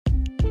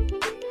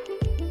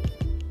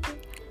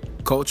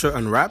Culture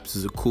and Raps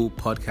is a cool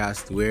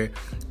podcast where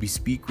we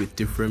speak with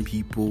different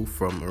people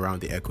from around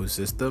the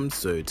ecosystem.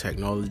 So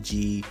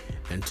technology,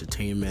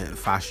 entertainment,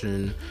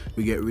 fashion.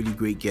 We get really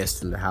great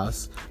guests in the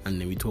house and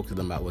then we talk to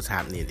them about what's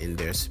happening in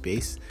their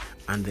space.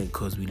 And then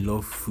because we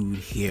love food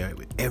here,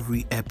 with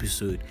every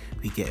episode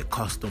we get a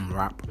custom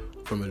wrap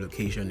from a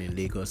location in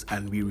Lagos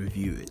and we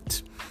review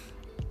it.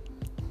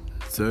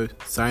 So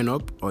sign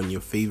up on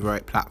your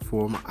favorite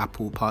platform,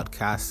 Apple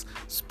Podcasts,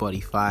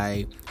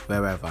 Spotify,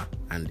 wherever,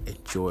 and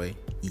enjoy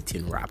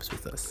eating wraps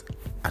with us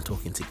and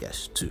talking to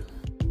guests too.